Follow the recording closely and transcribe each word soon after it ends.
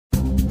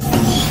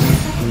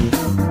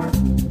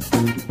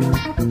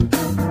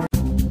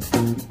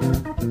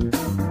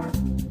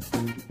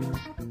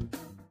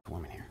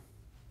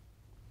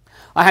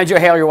I'm Joe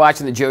Hale. You're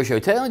watching The Joe Show.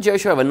 Today on The Joe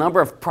Show, I have a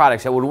number of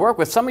products that would work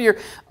with some of your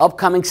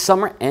upcoming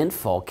summer and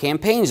fall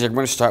campaigns. We're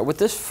going to start with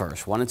this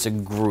first one. It's a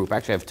group.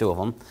 Actually, I have two of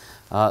them.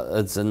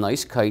 It's a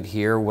nice kite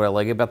here. What I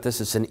like about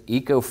this, it's an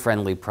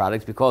eco-friendly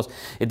product because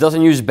it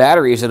doesn't use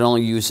batteries. It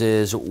only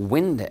uses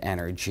wind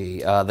energy.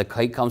 The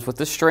kite comes with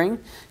the string. You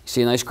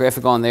see a nice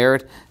graphic on there.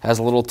 It has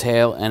a little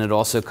tail, and it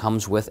also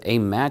comes with a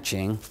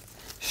matching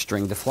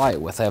string to fly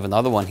it with. I have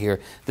another one here.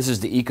 This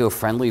is the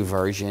eco-friendly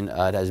version.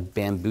 It has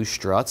bamboo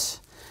struts,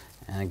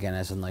 and again, it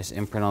has a nice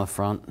imprint on the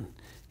front.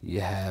 You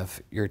have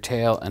your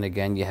tail, and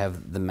again, you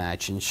have the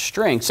matching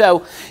string.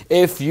 So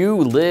if you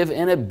live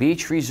in a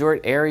beach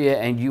resort area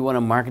and you want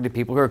to market to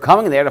people who are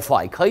coming there to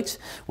fly kites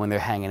when they're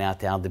hanging out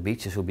down at the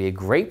beach, this would be a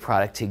great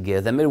product to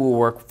give them. It will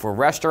work for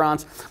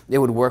restaurants. It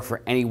would work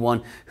for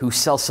anyone who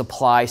sells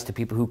supplies to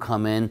people who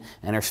come in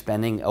and are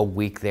spending a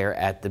week there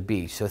at the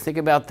beach. So think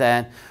about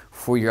that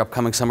for your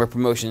upcoming summer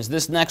promotions.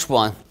 This next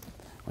one,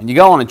 when you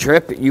go on a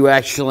trip, you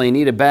actually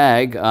need a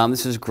bag.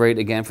 This is great,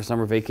 again, for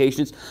summer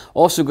vacations.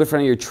 Also good for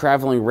any of your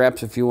traveling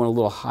reps if you want a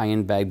little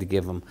high-end bag to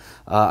give them.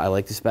 I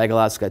like this bag a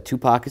lot. It's got two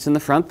pockets in the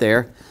front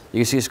there. You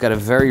can see it's got a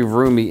very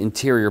roomy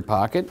interior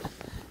pocket.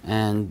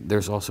 And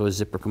there's also a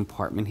zipper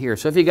compartment here.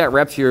 So if you got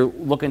reps you're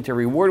looking to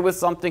reward with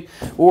something,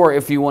 or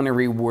if you want to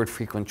reward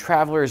frequent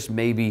travelers,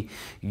 maybe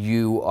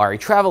you are a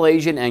travel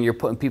agent and you're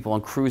putting people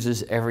on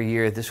cruises every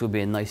year, this would be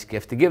a nice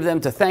gift to give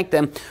them to thank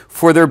them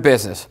for their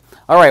business.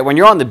 All right, when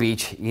you're on the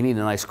beach, you need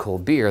a nice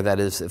cold beer. That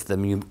is, if the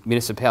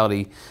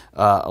municipality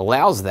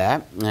allows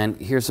that. And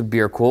here's a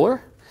beer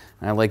cooler.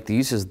 And I like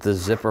these as the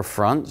zipper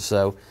front,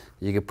 so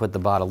you can put the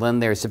bottle in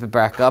there, zip it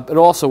back up.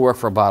 It'll also work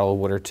for a bottle of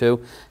water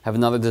too. Have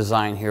another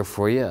design here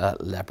for you,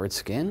 leopard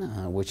skin,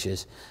 which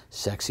is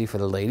sexy for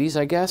the ladies,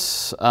 I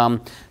guess.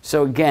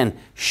 So again,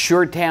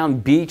 shore town,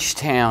 beach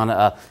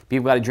town.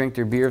 People got to drink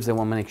their beers. They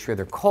want to make sure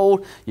they're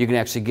cold. You can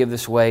actually give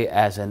this away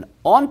as an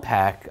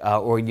on-pack,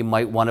 or you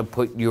might want to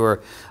put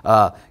your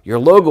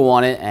logo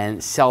on it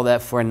and sell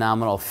that for a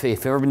nominal fee. If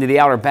you've ever been to the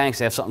Outer Banks,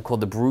 they have something called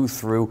the Brew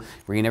Through,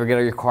 where you never get out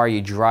of your car,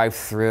 you drive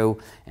through,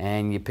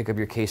 and you pick up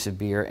your case of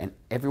beer, and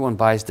everyone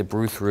buys the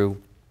Brew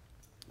Through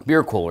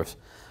beer coolers.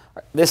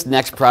 This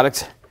next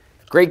product,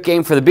 great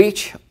game for the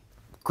beach,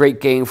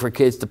 great game for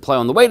kids to play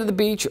on the way to the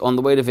beach, on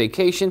the way to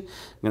vacation.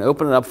 I'm going to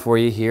open it up for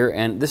you here,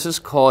 and this is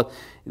called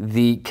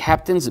the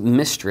Captain's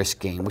Mistress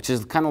game, which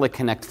is kind of like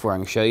Connect Four. I'm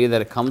going to show you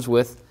that it comes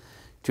with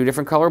two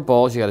different color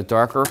balls. You got a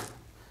darker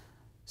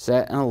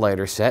set and a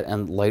lighter set,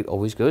 and light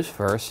always goes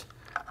first.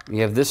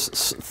 You have this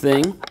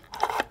thing,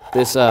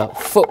 this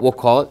foot we'll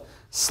call it,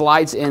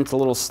 slides into a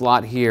little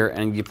slot here,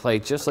 and you play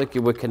just like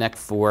you would Connect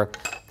Four,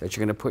 that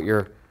you're going to put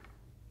your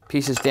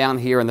pieces down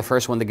here, and the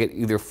first one to get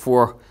either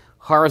four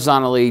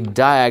horizontally,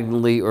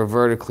 diagonally, or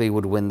vertically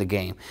would win the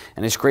game.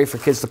 And it's great for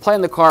kids to play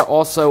in the car,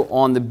 also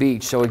on the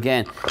beach. So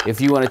again, if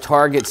you want to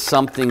target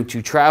something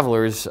to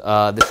travelers,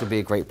 this would be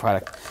a great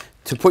product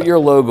to put your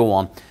logo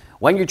on.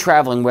 When you're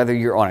traveling, whether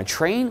you're on a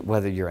train,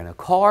 whether you're in a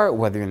car,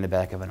 whether you're in the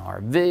back of an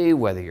RV,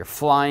 whether you're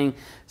flying,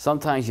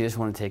 sometimes you just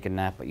want to take a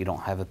nap, but you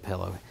don't have a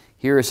pillow.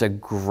 Here is a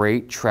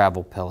great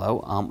travel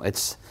pillow.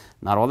 It's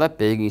not all that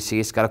big. You see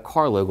it's got a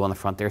car logo on the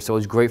front there, so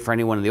it's great for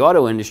anyone in the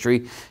auto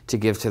industry to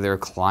give to their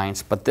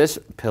clients. But this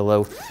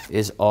pillow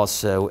is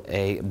also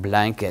a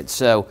blanket.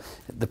 So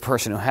the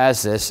person who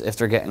has this, if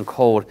they're getting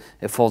cold,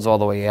 it folds all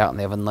the way out, and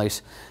they have a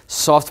nice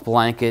soft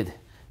blanket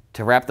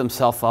to wrap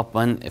themselves up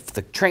on if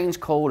the train's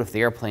cold, if the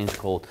airplane's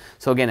cold.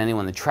 So again,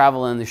 anyone in the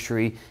travel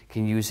industry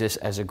can use this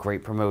as a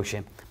great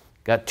promotion.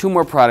 Got two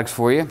more products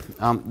for you.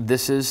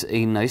 This is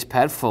a nice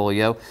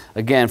Padfolio.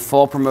 Again,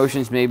 fall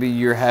promotions, maybe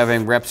you're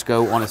having reps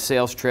go on a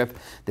sales trip.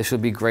 This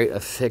would be great. A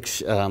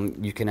fix,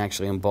 you can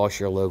actually emboss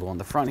your logo on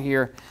the front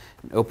here.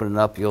 Open it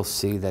up, you'll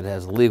see that it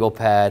has a legal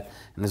pad,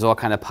 and there's all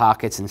kind of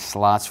pockets and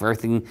slots for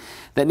everything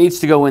that needs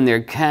to go in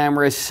there.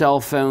 Cameras, cell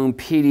phone,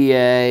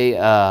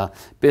 PDA,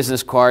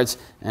 business cards,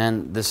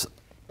 and this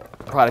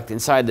product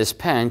inside this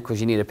pen, because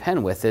you need a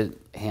pen with it,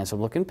 handsome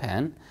looking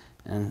pen,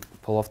 and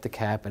pull off the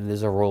cap, and it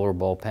is a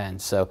rollerball pen.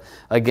 So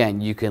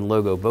again, you can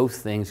logo both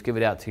things, give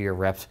it out to your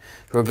reps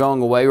who are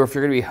going away, or if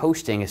you're going to be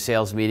hosting a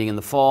sales meeting in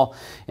the fall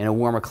in a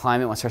warmer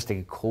climate, when it starts to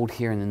get cold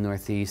here in the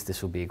Northeast,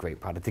 this will be a great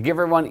product to give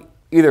everyone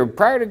either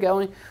prior to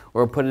going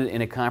or put it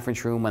in a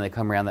conference room when they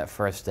come around that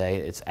first day.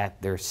 It's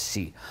at their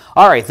seat.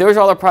 All right, those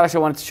are all the products I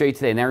wanted to show you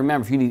today. Now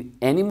remember, if you need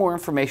any more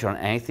information on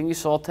anything you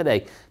saw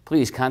today,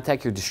 please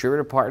contact your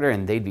distributor partner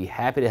and they'd be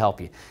happy to help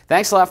you.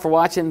 Thanks a lot for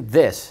watching.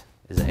 This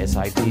is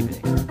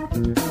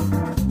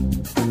SITV.